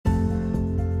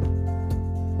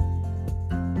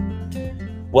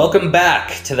Welcome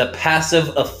back to the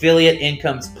Passive Affiliate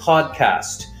Incomes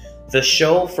Podcast, the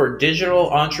show for digital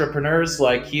entrepreneurs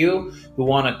like you who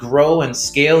want to grow and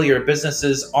scale your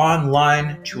businesses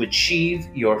online to achieve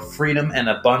your freedom and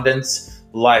abundance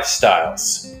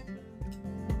lifestyles.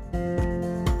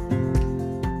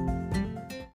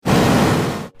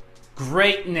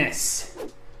 Greatness,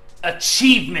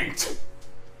 achievement,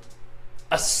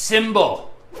 a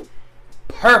symbol,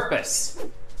 purpose.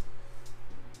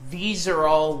 These are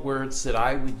all words that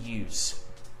I would use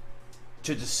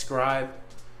to describe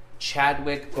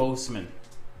Chadwick Boseman,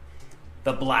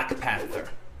 the Black Panther.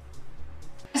 How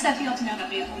does that feel to know that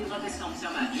we love this film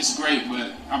so much? It's great,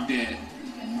 but I'm dead.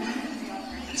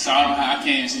 So I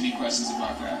can't answer any questions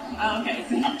about that. Oh, okay.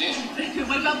 I'm dead.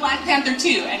 What about Black Panther 2?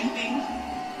 Anything?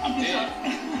 I'm dead.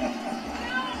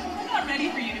 I'm not ready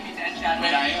for you to be dead,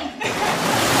 Chadwick. But I am.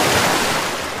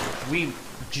 We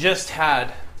just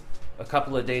had, a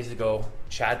couple of days ago,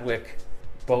 Chadwick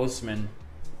Boseman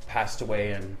passed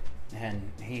away, and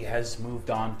he has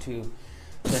moved on to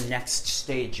the next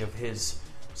stage of his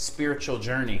spiritual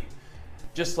journey.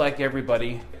 Just like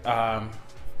everybody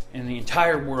in the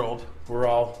entire world, we're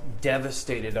all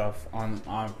devastated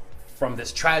from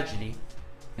this tragedy.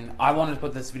 And I wanted to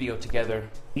put this video together.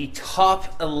 The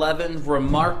top 11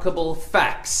 remarkable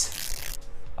facts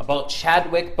about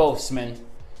Chadwick Boseman,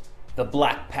 the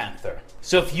Black Panther.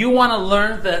 So if you want to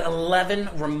learn the 11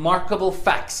 remarkable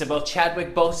facts about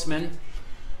Chadwick Boseman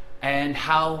and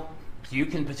how you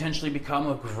can potentially become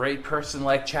a great person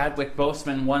like Chadwick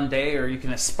Boseman one day, or you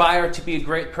can aspire to be a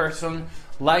great person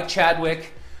like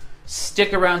Chadwick,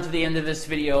 stick around to the end of this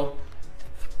video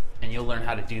and you'll learn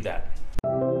how to do that.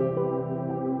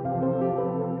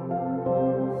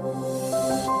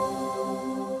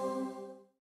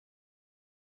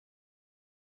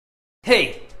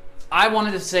 Hey, I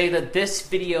wanted to say that this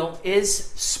video is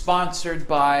sponsored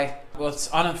by, well, it's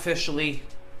unofficially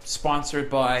sponsored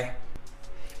by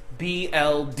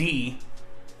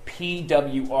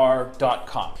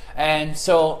BLDPWR.com. And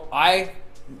so I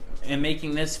am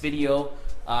making this video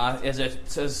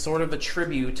as sort of a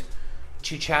tribute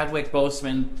to Chadwick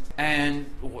Boseman. And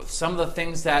some of the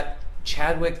things that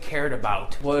Chadwick cared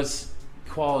about was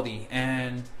equality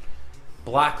and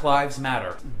Black Lives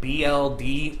Matter.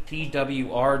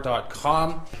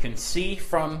 BLDPWR.com. You can see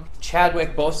from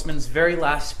Chadwick Boseman's very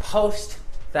last post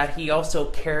that he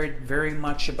also cared very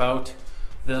much about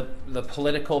the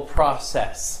political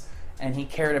process, and he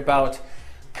cared about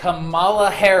Kamala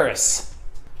Harris.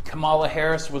 Kamala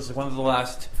Harris was one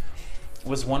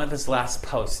of his last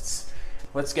posts.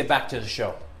 Let's get back to the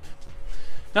show.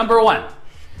 Number 1,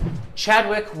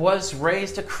 Chadwick was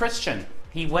raised a Christian.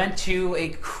 He was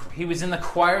in the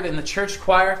choir, in the church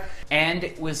choir, and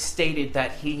it was stated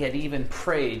that he had even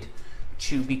prayed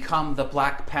to become the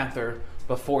Black Panther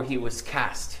before he was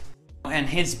cast. And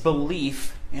his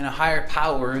belief in a higher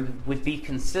power would be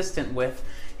consistent with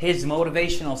his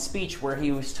motivational speech, where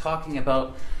he was talking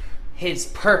about his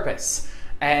purpose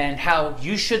and how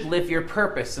you should live your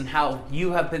purpose and how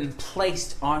you have been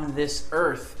placed on this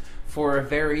earth for a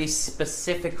very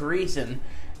specific reason,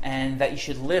 and that you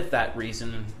should live that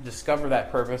reason, discover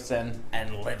that purpose, and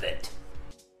live it.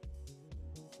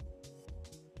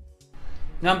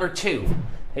 Number 2,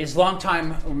 his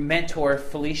longtime mentor,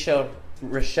 Felicia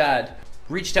Rashad,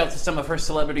 reached out to some of her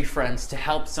celebrity friends to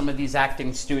help some of these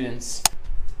acting students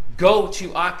go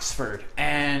to Oxford.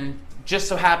 And just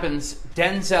so happens,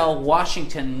 Denzel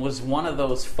Washington was one of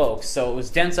those folks. So it was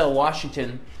Denzel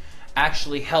Washington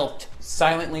actually helped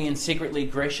silently and secretly,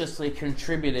 graciously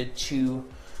contributed to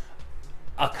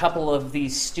a couple of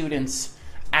these students'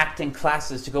 acting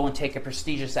classes to go and take a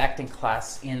prestigious acting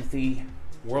class in the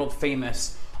world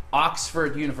famous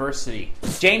Oxford University.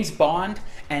 James Bond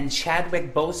and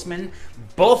Chadwick Boseman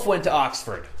both went to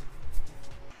Oxford.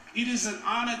 It is an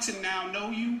honor to now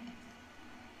know you,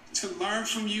 to learn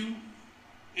from you,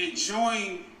 and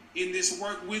join in this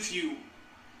work with you.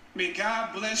 May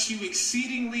God bless you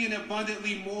exceedingly and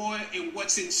abundantly more in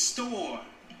what's in store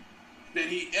than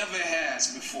he ever has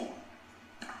before.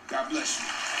 God bless you.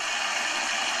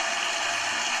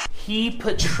 He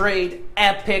portrayed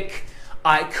epic,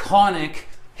 iconic,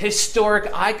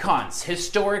 historic icons,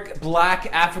 historic Black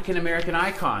African-American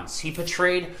icons. He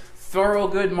portrayed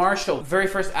Thurgood Marshall, very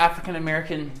first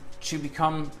African-American to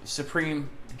become Supreme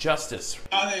Justice.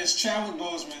 There's Chadwick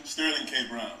Boseman, Sterling K.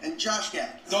 Brown, and Josh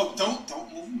Gad. Don't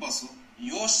move a muscle.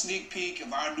 Your sneak peek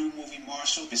of our new movie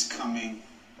Marshall is coming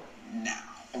now.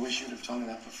 I wish you'd have told me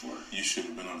that before. You should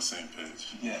have been on the same page.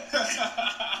 Yeah.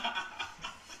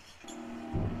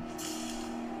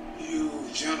 You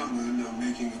gentlemen are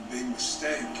making a big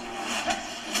mistake.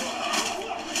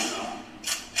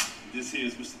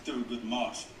 is Mr. Thurgood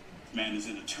Marshall. The man is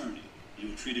an attorney. You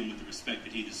will treat him with the respect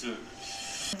that he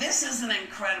deserves. This is an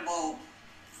incredible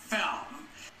film.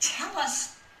 Tell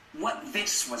us what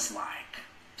this was like,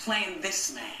 playing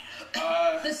this man.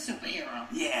 The superhero.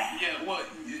 Yeah. Yeah, well,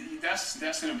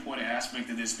 that's an important aspect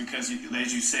of this because,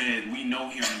 as you said, we know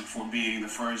him for being the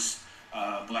first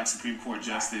Black Supreme Court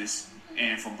Justice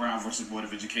and for Brown versus Board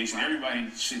of Education. Everybody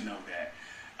should know that.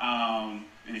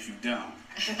 And if you don't,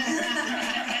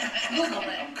 Google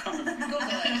it. I'm coming. Google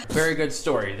it. Very good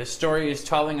story. The story is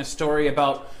telling a story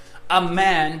about a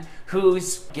man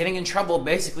who's getting in trouble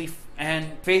basically and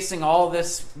facing all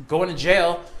this, going to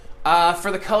jail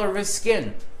for the color of his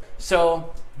skin.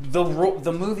 So the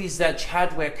movies that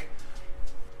Chadwick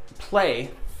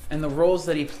play and the roles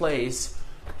that he plays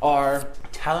are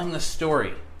telling the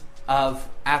story of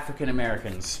African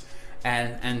Americans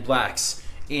and blacks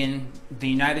in the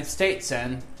United States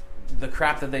and the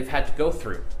crap that they've had to go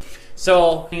through.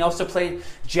 So he also played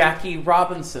Jackie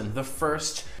Robinson, the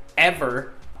first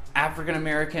ever African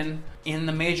American in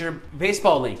the major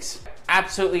baseball leagues.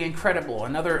 Absolutely incredible.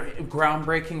 Another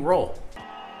groundbreaking role.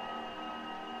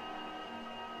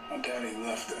 My daddy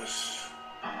left us.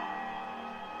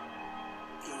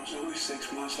 I was only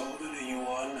 6 months older than you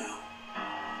are now.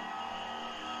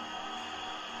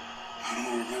 I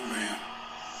don't remember him.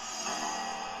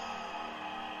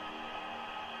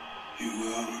 You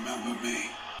will remember me.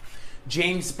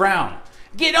 James Brown.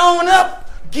 Get on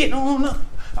up! Get on up!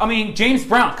 I mean, James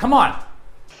Brown, come on.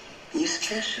 You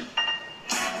special.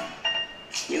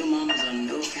 Your mama's a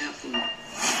no-cap fool.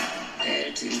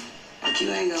 Attitude. But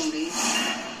you ain't gonna be.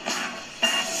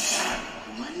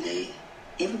 One day,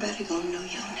 everybody gonna know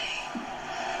your name.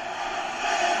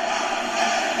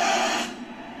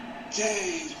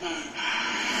 James Brown.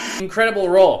 Incredible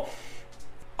role.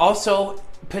 Also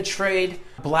portrayed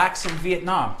blacks in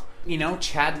Vietnam. You know,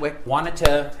 Chadwick wanted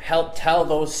to help tell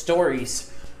those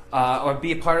stories or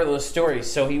be a part of those stories.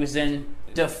 So he was in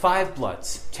The Five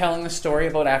Bloods, telling the story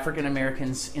about African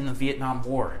Americans in the Vietnam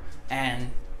War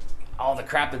and all the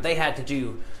crap that they had to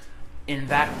do in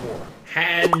that war.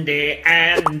 Handy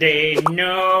Andy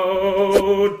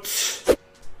note.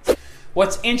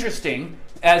 What's interesting,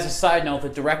 as a side note, the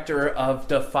director of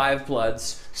The Five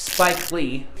Bloods, Spike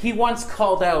Lee, he once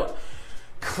called out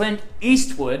Clint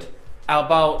Eastwood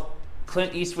about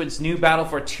Clint Eastwood's new battle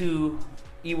for Iwo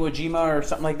Jima or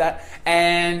something like that,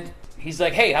 and he's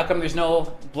like, hey, how come there's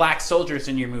no black soldiers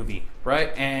in your movie,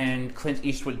 right? And Clint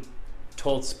Eastwood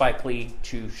told Spike Lee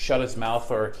to shut his mouth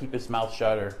or keep his mouth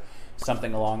shut or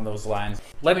something along those lines.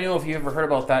 Let me know if you ever heard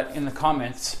about that in the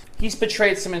comments. He's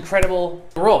portrayed some incredible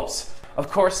roles. Of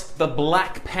course, the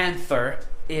Black Panther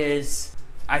is,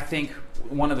 I think,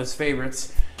 one of his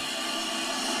favorites.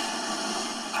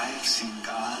 I've seen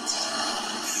gods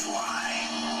fly.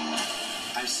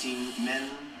 I've seen men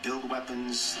build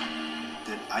weapons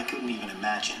that I couldn't even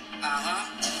imagine.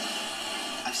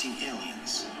 I've seen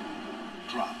aliens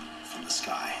drop from the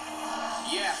sky.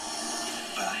 Yeah.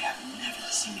 But I have never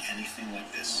seen anything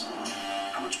like this.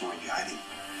 How much more are you hiding?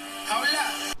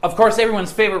 Of course,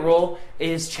 everyone's favorite role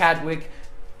is Chadwick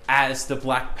as the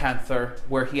Black Panther,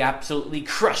 where he absolutely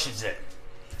crushes it.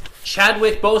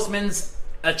 Chadwick Boseman's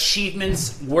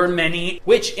achievements were many,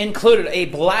 which included a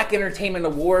Black Entertainment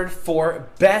Award for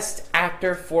Best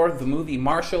Actor for the movie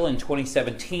Marshall in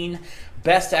 2017,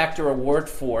 Best Actor Award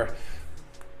for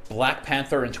Black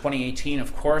Panther in 2018,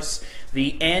 of course,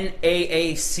 the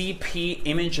NAACP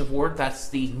Image Award, that's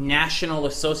the National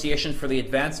Association for the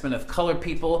Advancement of Colored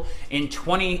People, in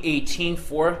 2018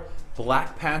 for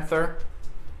Black Panther.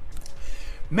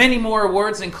 Many more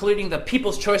awards, including the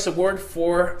People's Choice Award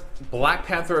for Black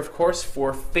Panther, of course,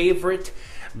 for Favorite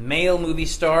Male Movie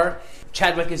Star.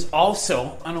 Chadwick is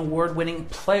also an award-winning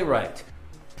playwright,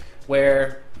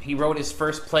 where he wrote his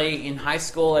first play in high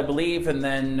school, I believe, and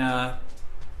then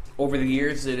over the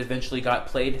years it eventually got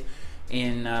played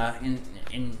in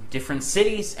different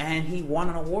cities, and he won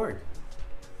an award.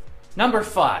 Number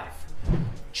 5.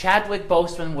 Chadwick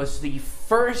Boseman was the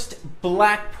first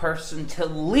black person to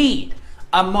lead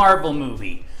a Marvel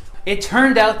movie. It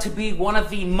turned out to be one of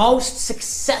the most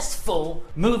successful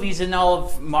movies in all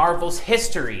of Marvel's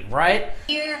history, right?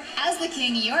 Here, as the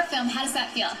king, your film, how does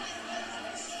that feel?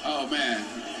 Oh man,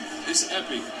 it's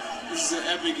epic. This is an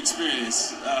epic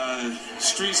experience.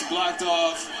 Streets blocked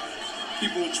off,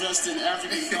 people dressed in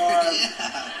African garb.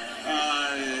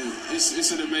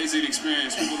 It's an amazing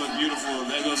experience. People look beautiful.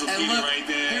 There goes Lupita right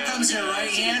there. Here comes her right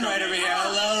hand right over here.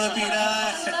 Hello,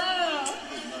 Lupita.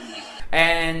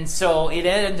 And so it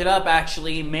ended up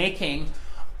actually making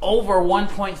over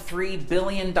 $1.3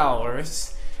 billion,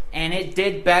 and it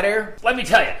did better. Let me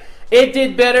tell you, It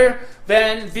did better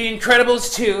than The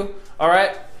Incredibles 2,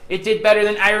 alright? It did better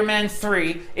than Iron Man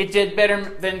 3. It did better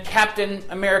than Captain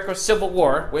America Civil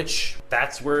War, which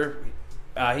that's where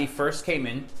he first came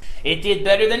in. It did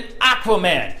better than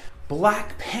Aquaman.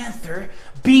 Black Panther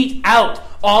beat out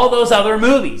all those other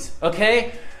movies,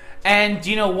 okay? And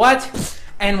you know what?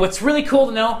 And what's really cool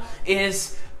to know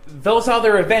is those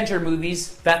other Avenger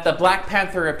movies that the Black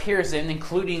Panther appears in,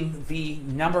 including the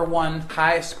 #1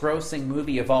 highest grossing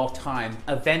movie of all time,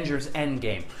 Avengers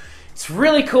Endgame. It's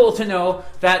really cool to know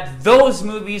that those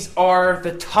movies are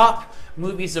the top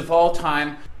movies of all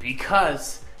time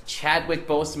because Chadwick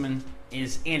Boseman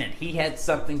is in it. He had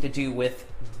something to do with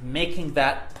making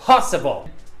that possible.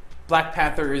 Black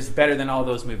Panther is better than all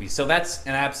those movies. So that's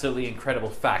an absolutely incredible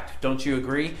fact. Don't you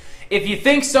agree? If you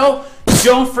think so,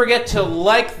 don't forget to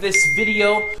like this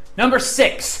video. Number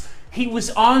 6, he was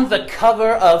on the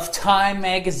cover of Time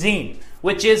magazine,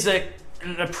 which is a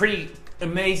pretty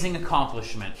amazing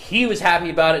accomplishment. He was happy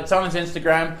about it. It's on his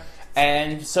Instagram.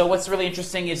 And so what's really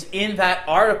interesting is in that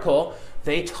article,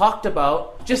 they talked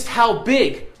about just how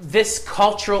big this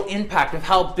cultural impact of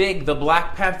how big the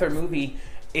Black Panther movie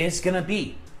is going to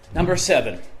be. Number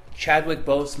 7, Chadwick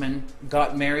Boseman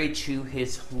got married to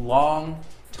his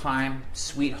long-time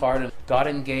sweetheart and got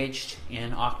engaged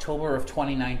in October of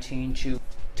 2019 to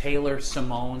Taylor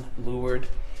Simone Leward,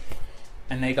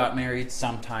 and they got married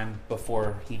sometime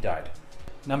before he died.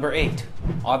 Number 8,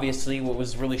 obviously what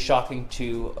was really shocking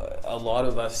to a lot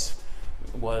of us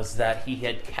was that he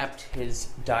had kept his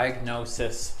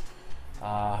diagnosis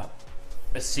a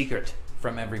secret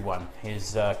from everyone.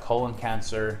 His colon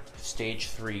cancer stage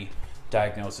 3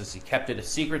 diagnosis. He kept it a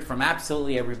secret from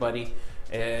absolutely everybody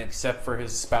except for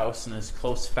his spouse and his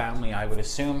close family, I would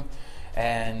assume.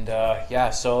 And yeah,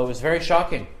 so it was very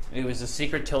shocking. It was a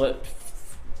secret till it,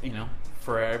 you know,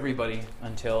 for everybody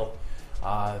until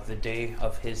the day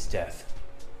of his death.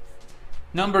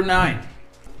 Number 9.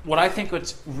 What I think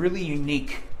what's really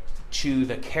unique to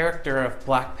the character of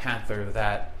Black Panther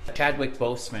that Chadwick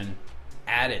Boseman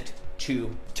added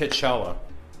to T'Challa,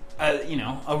 you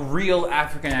know, a real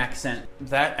African accent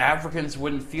that Africans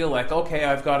wouldn't feel like, okay,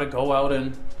 I've got to go out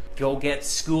and go get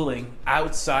schooling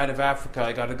outside of Africa.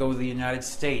 I got to go to the United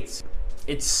States.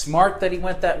 It's smart that he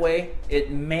went that way. It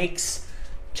makes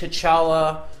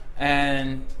T'Challa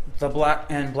and Black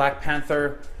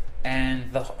Panther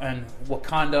and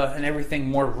Wakanda and everything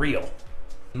more real,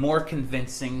 more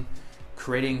convincing,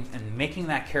 creating and making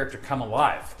that character come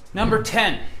alive. Number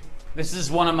 10. This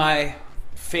is one of my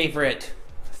favorite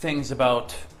things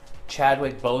about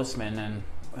Chadwick Boseman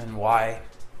and why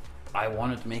I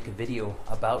wanted to make a video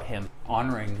about him,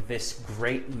 honoring this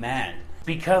great man.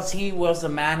 Because he was a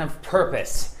man of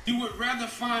purpose. You would rather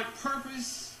find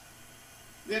purpose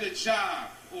than a job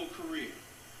or career.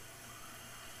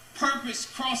 Purpose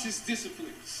crosses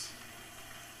disciplines.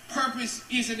 Purpose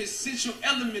is an essential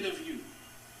element of you.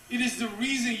 It is the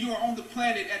reason you are on the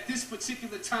planet at this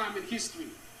particular time in history.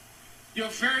 Your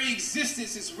very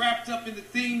existence is wrapped up in the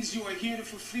things you are here to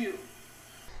fulfill.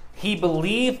 He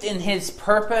believed in his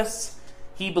purpose.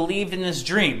 He believed in his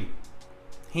dream.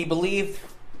 He believed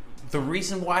the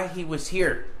reason why he was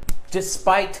here,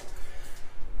 despite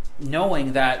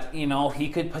knowing that, you know, he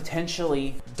could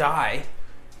potentially die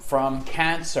from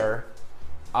cancer.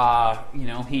 You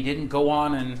know, he didn't go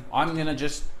on and I'm gonna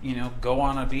just, you know, go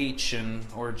on a beach and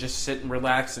or just sit and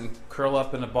relax and curl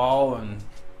up in a ball and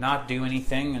not do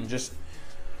anything and just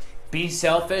be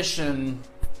selfish and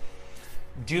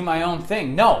do my own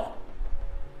thing. No.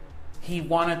 He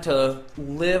wanted to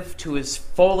live to his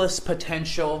fullest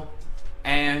potential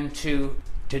and to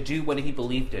do what he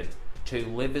believed in, to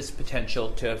live his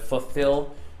potential, to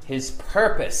fulfill his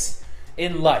purpose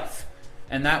in life.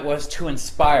 And that was to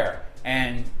inspire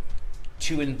and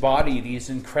to embody these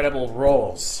incredible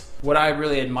roles. What I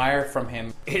really admire from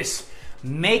him is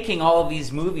making all of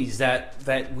these movies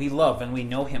that we love and we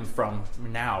know him from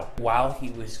now while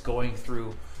he was going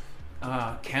through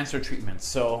cancer treatment.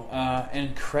 So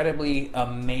incredibly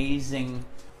amazing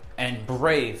and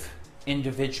brave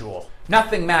individual.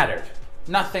 Nothing mattered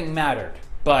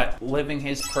but living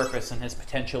his purpose and his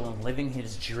potential and living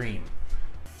his dream.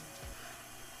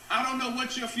 I don't know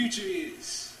what your future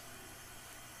is,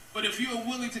 but if you're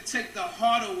willing to take the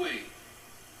harder way,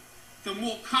 the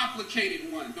more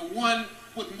complicated one, the one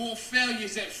with more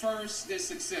failures at first than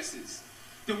successes,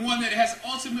 the one that has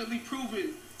ultimately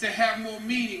proven to have more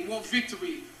meaning, more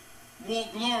victory, more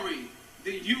glory,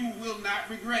 then you will not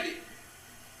regret it.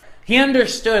 He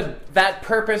understood that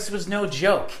purpose was no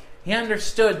joke. He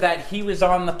understood that he was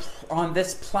on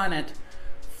this planet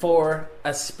for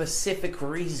a specific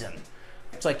reason.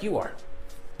 It's like you are.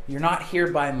 You're not here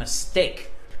by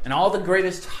mistake. And all the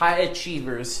greatest high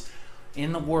achievers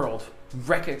in the world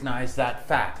recognize that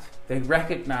fact. They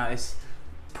recognize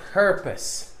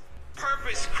purpose.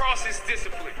 Purpose crosses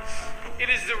disciplines. It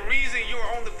is the reason you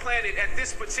are on the planet at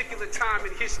this particular time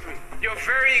in history. Your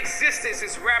very existence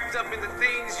is wrapped up in the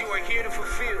things you are here to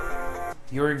fulfill.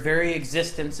 Your very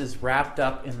existence is wrapped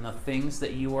up in the things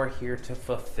that you are here to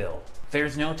fulfill.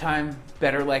 There's no time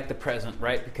better like the present,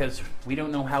 right? Because we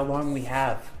don't know how long we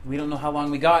have. We don't know how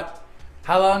long we got.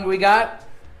 How long do we got?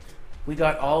 We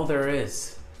got all there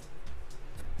is.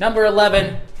 Number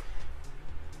 11,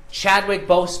 Chadwick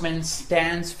Boseman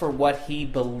stands for what he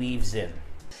believes in.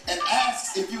 And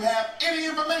asks if you have any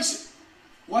information.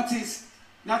 What is,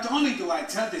 not only do I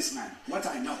tell this man what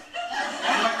I know,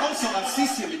 but I also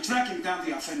assist him in tracking down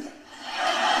the offender.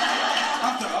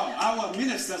 After all, our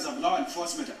ministers of law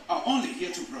enforcement are only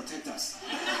here to protect us.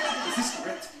 Is this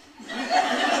correct?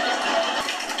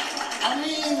 I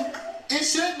mean, it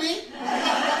should be.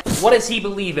 What does he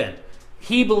believe in?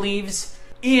 He believes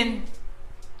in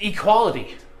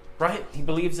equality, right? He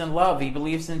believes in love. He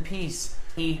believes in peace.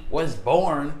 He was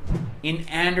born in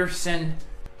Anderson,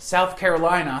 South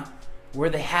Carolina, where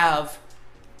they have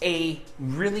a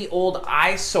really old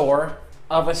eyesore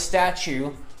of a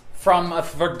statue from a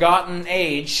forgotten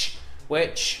age,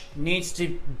 which needs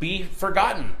to be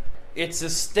forgotten. It's a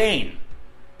stain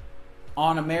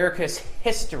on America's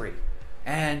history.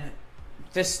 And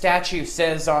this statue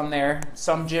says on there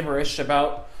some gibberish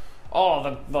about,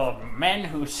 oh, the men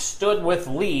who stood with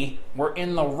Lee were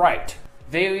in the right.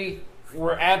 They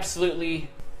were absolutely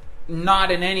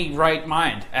not in any right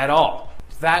mind at all.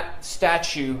 That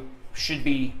statue should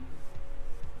be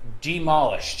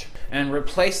demolished and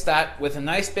replace that with a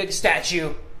nice big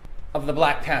statue of the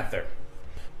Black Panther.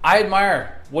 I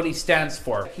admire what he stands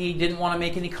for. He didn't want to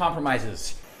make any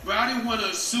compromises. But I didn't want to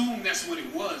assume that's what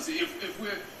it was. If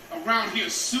we're around here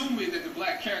assuming that the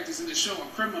black characters in the show are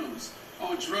criminals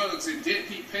on drugs and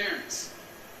deadbeat parents,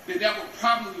 then that would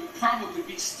probably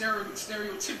be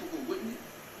stereotypical, wouldn't it?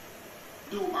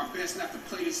 Doing my best not to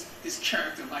play this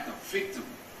character like a victim.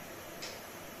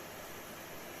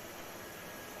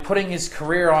 Putting his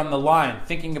career on the line,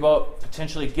 thinking about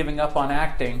potentially giving up on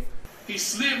acting. He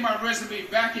slid my resume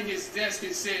back in his desk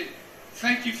and said,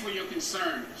 "Thank you for your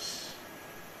concerns.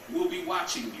 We'll be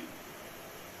watching you."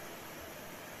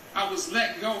 I was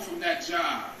let go from that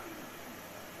job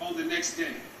on the next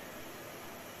day.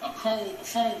 A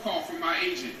phone call from my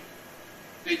agent.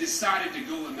 They decided to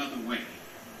go another way.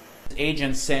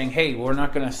 Agents saying, hey, we're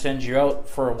not going to send you out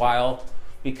for a while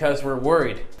because we're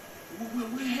worried.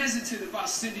 We're hesitant about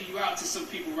sending you out to some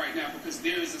people right now because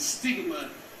there is a stigma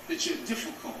that you're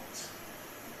difficult.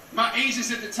 My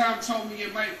agents at the time told me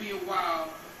it might be a while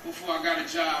before I got a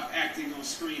job acting on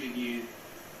screen again.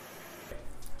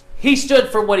 He stood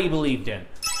for what he believed in.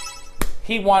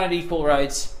 He wanted equal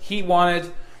rights. He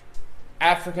wanted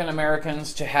African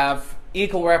Americans to have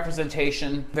equal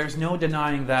representation. There's no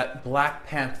denying that Black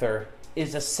Panther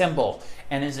is a symbol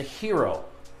and is a hero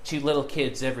to little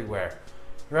kids everywhere.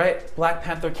 Right? Black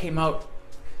Panther came out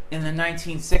in the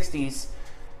 1960s,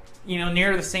 you know,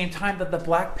 near the same time that the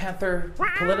Black Panther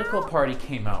political party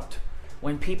came out,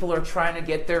 when people are trying to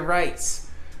get their rights.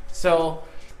 So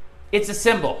it's a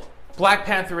symbol. Black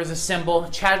Panther is a symbol.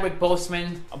 Chadwick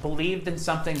Boseman believed in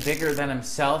something bigger than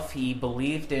himself. He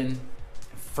believed in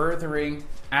furthering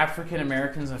African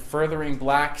Americans and furthering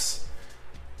blacks.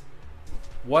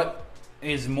 What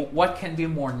can be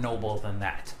more noble than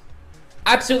that?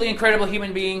 Absolutely incredible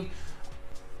human being.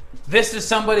 This is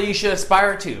somebody you should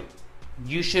aspire to.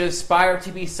 You should aspire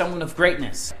to be someone of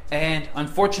greatness. And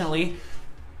unfortunately,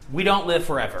 we don't live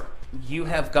forever. You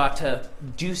have got to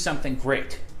do something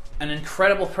great. An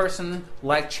incredible person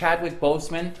like Chadwick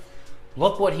Boseman,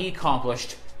 look what he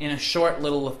accomplished in a short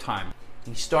little of time.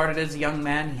 He started as a young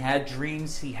man, he had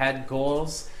dreams, he had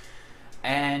goals,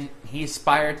 and he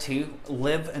aspired to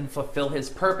live and fulfill his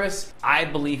purpose. I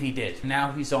believe he did.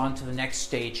 Now he's on to the next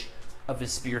stage of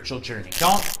his spiritual journey.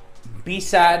 Don't be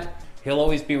sad. He'll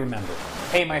always be remembered.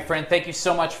 Hey, my friend, thank you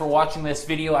so much for watching this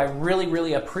video. I really,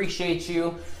 really appreciate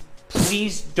you.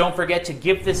 Please don't forget to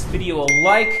give this video a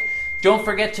like. Don't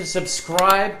forget to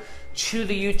subscribe to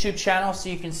the YouTube channel so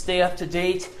you can stay up to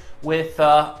date with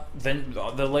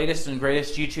the latest and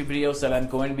greatest YouTube videos that I'm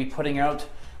going to be putting out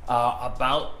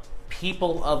about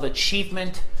people of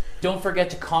achievement. Don't forget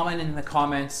to comment in the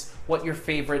comments what your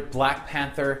favorite Black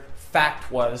Panther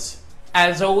fact was.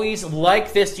 As always,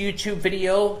 like this YouTube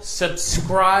video,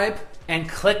 subscribe, and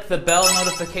click the bell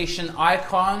notification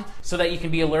icon so that you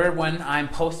can be alerted when I'm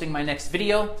posting my next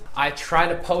video. I try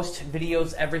to post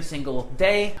videos every single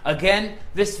day. Again,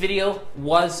 this video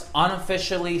was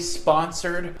unofficially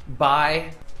sponsored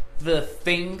by the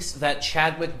things that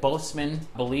Chadwick Boseman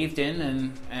believed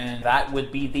in, and that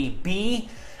would be the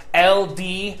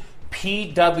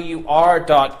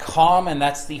BLDPWR.com, and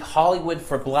that's the Hollywood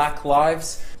for Black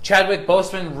Lives. Chadwick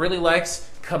Boseman really likes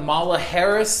Kamala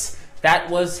Harris. That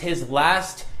was his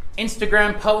last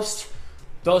Instagram post.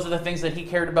 Those are the things that he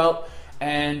cared about.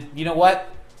 And you know what?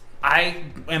 I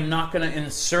am not going to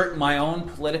insert my own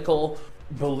political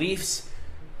beliefs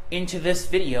into this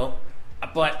video,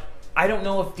 but I don't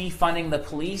know if defunding the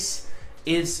police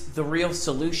is the real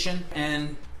solution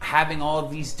and having all of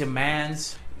these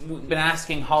demands. We've been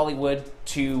asking Hollywood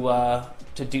to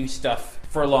do stuff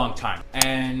for a long time,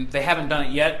 and they haven't done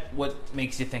it yet. What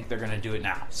makes you think they're going to do it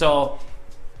now? So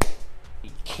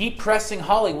keep pressing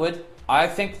Hollywood. I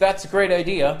think that's a great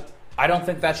idea. I don't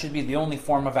think that should be the only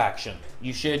form of action.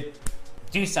 You should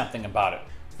do something about it.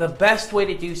 The best way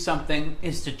to do something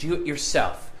is to do it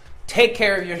yourself. Take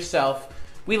care of yourself.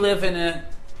 We live in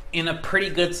a pretty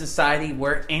good society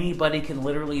where anybody can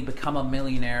literally become a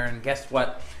millionaire, and guess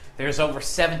what? There's over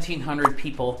 1,700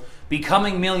 people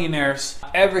becoming millionaires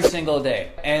every single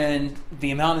day, and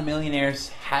the amount of millionaires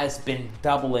has been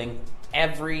doubling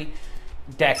every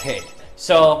decade.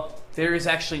 So there is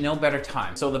actually no better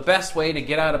time. So the best way to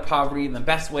get out of poverty and the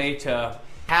best way to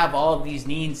have all of these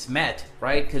needs met,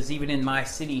 right? Because even in my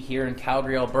city here in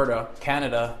Calgary, Alberta,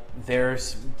 Canada,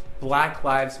 there's Black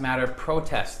Lives Matter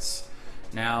protests.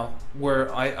 Now,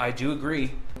 where I do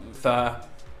agree with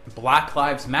Black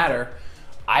Lives Matter,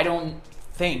 I don't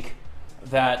think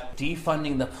that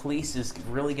defunding the police is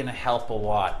really going to help a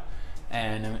lot.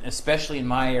 And especially in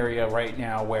my area right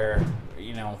now where,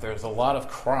 you know, there's a lot of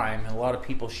crime and a lot of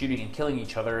people shooting and killing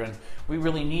each other, and we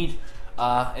really need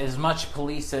as much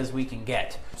police as we can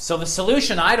get. So the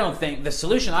solution, I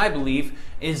believe,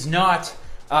 is not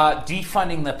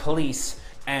defunding the police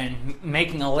and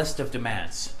making a list of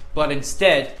demands, but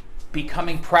instead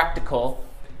becoming practical,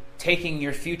 taking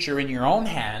your future in your own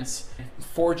hands,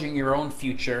 forging your own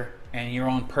future and your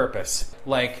own purpose,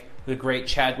 like the great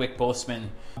Chadwick Boseman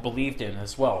believed in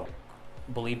as well,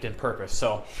 believed in purpose.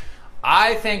 So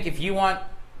I think if you want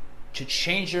to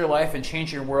change your life and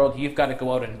change your world, you've got to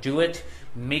go out and do it,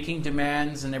 making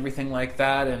demands and everything like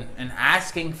that, and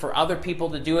asking for other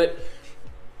people to do it.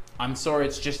 I'm sorry,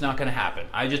 it's just not going to happen.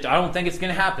 I don't think it's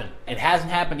going to happen. It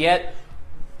hasn't happened yet.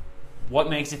 What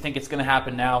makes you think it's going to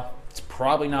happen now? It's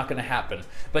probably not going to happen.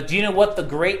 But do you know what the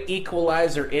great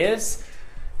equalizer is?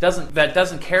 That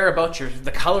doesn't care about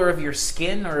the color of your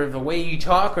skin or the way you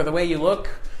talk or the way you look.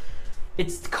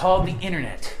 It's called the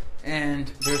internet.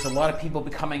 And there's a lot of people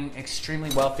becoming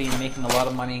extremely wealthy and making a lot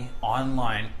of money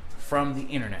online from the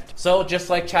internet. So just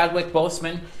like Chadwick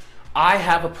Boseman, I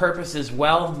have a purpose as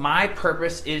well. My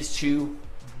purpose is to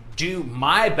do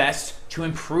my best to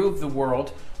improve the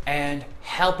world and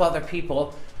help other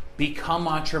people become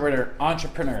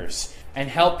entrepreneurs and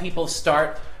help people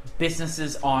start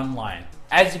businesses online.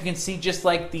 As you can see, just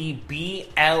like the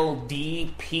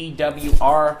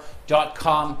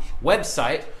BLDPWR.com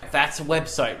website, that's a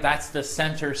website. That's the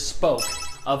center spoke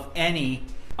of any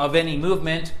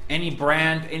movement, any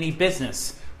brand, any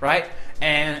business, right?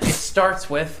 And it starts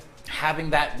with having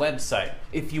that website.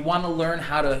 If you want to learn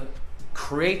how to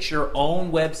create your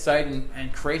own website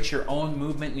and create your own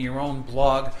movement and your own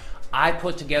blog, I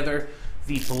put together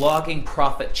the Blogging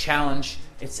Profit Challenge.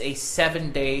 It's a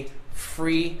 7-day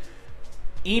free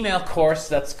email course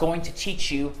that's going to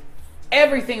teach you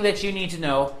everything that you need to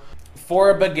know for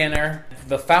a beginner,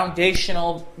 the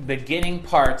foundational beginning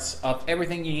parts of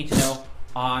everything you need to know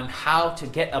on how to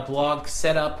get a blog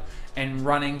set up and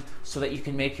running so that you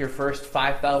can make your first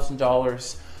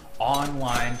 $5,000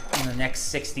 online in the next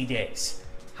 60 days.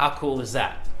 How cool is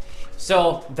that?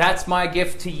 So that's my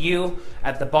gift to you.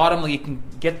 At the bottom, you can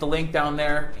get the link down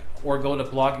there or go to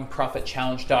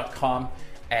bloggingprofitchallenge.com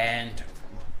and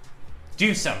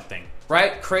do something,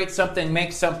 right? Create something,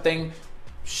 make something,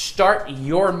 start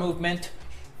your movement.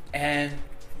 And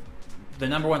the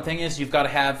number one thing is you've got to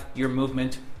have your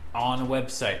movement on a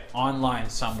website,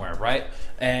 online somewhere, right?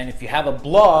 And if you have a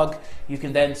blog, you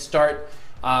can then start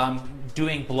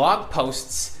doing blog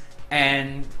posts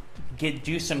and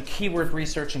do some keyword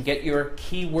research and get your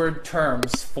keyword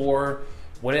terms for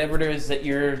whatever it is that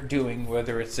you're doing,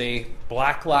 whether it's a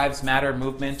Black Lives Matter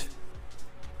movement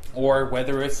or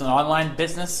whether it's an online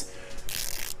business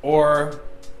or,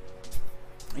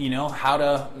 you know, how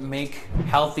to make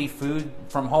healthy food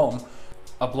from home.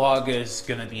 A blog is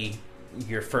going to be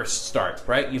your first start,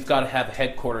 right? You've got to have a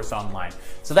headquarters online.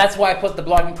 So that's why I put the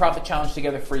Blogging Profit Challenge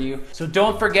together for you. So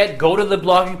don't forget, go to the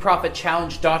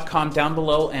bloggingprofitchallenge.com down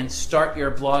below and start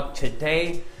your blog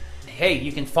today. Hey,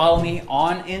 you can follow me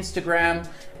on Instagram,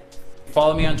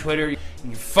 follow me on Twitter, you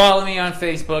can follow me on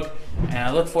Facebook, and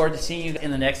I look forward to seeing you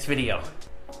in the next video.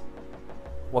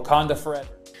 Wakanda forever.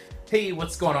 Hey,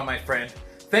 what's going on, my friend?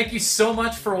 Thank you so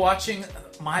much for watching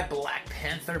my Black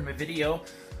Panther video.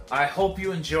 I hope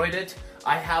you enjoyed it.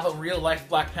 I have a real life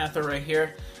Black Panther right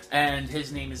here, and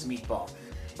his name is Meatball.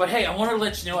 But hey, I want to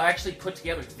let you know I actually put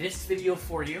together this video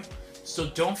for you, so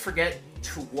don't forget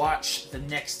to watch the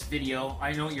next video.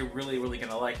 I know you're really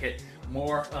gonna like it.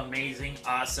 More amazing,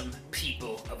 awesome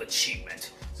people of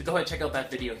achievement. So go ahead and check out that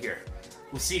video here.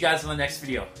 We'll see you guys in the next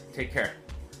video. Take care.